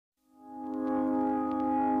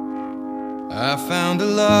I found a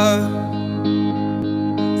love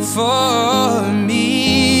for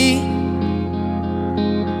me.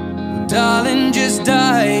 Well, darling, just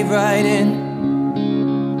dive right in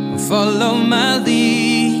and follow my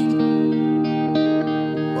lead.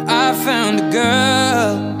 Well, I found a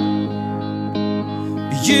girl,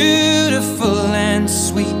 beautiful and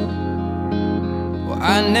sweet. Well,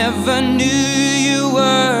 I never knew you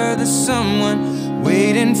were the someone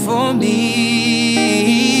waiting for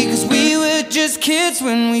me. 'Cause we were just kids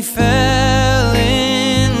when we fell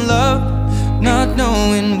in love, not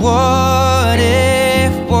knowing what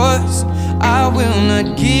it was. I will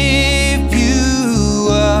not give you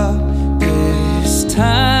up this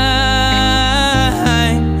time.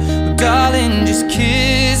 Well, darling, just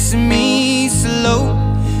kiss me slow.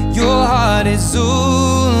 Your heart is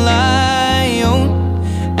all I own,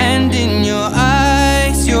 and in your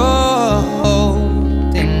eyes you're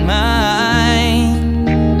holding mine.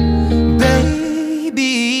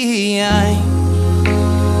 Baby, I'm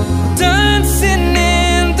dancing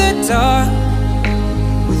in the dark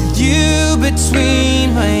with you between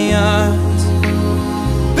my arms,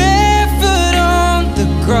 barefoot on the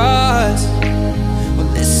grass.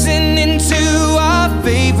 We're listening to our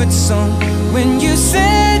favorite song. When you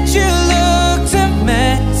said you looked a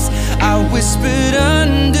mess, I whispered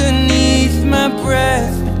underneath my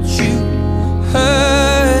breath, but you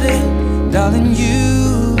heard it. Darling, you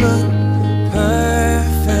look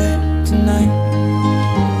perfect tonight.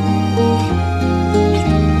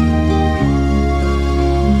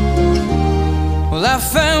 Well, I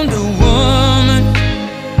found a woman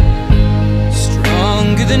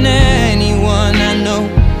stronger than anyone I know.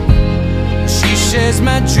 She shares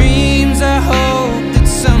my dreams. I hope that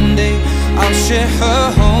someday I'll share her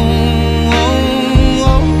home.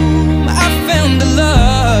 I found a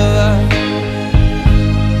love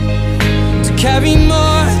to carry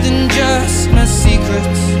more than just my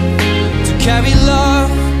secrets, to carry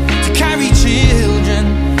love, to carry children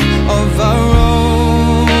of our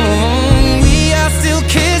own. We are still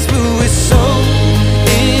kids, but we're so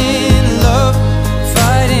in love,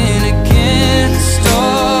 fighting against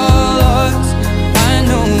all odds. I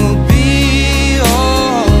know we'll be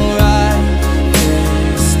alright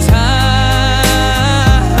this time.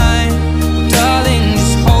 Darling,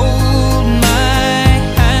 just hold my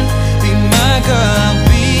hand, be my girl, I'll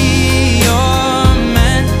be your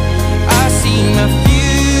man. I see my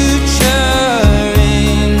future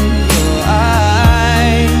in your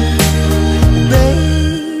eyes.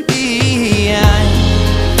 Baby, I'm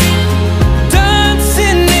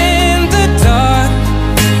dancing in the dark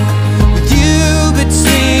with you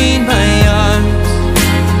between my arms,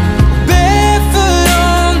 barefoot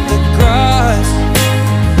on the grass,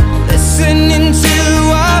 listening to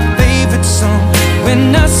our favorite song. When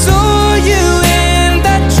I saw you in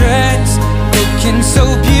that dress, looking so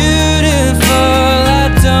beautiful,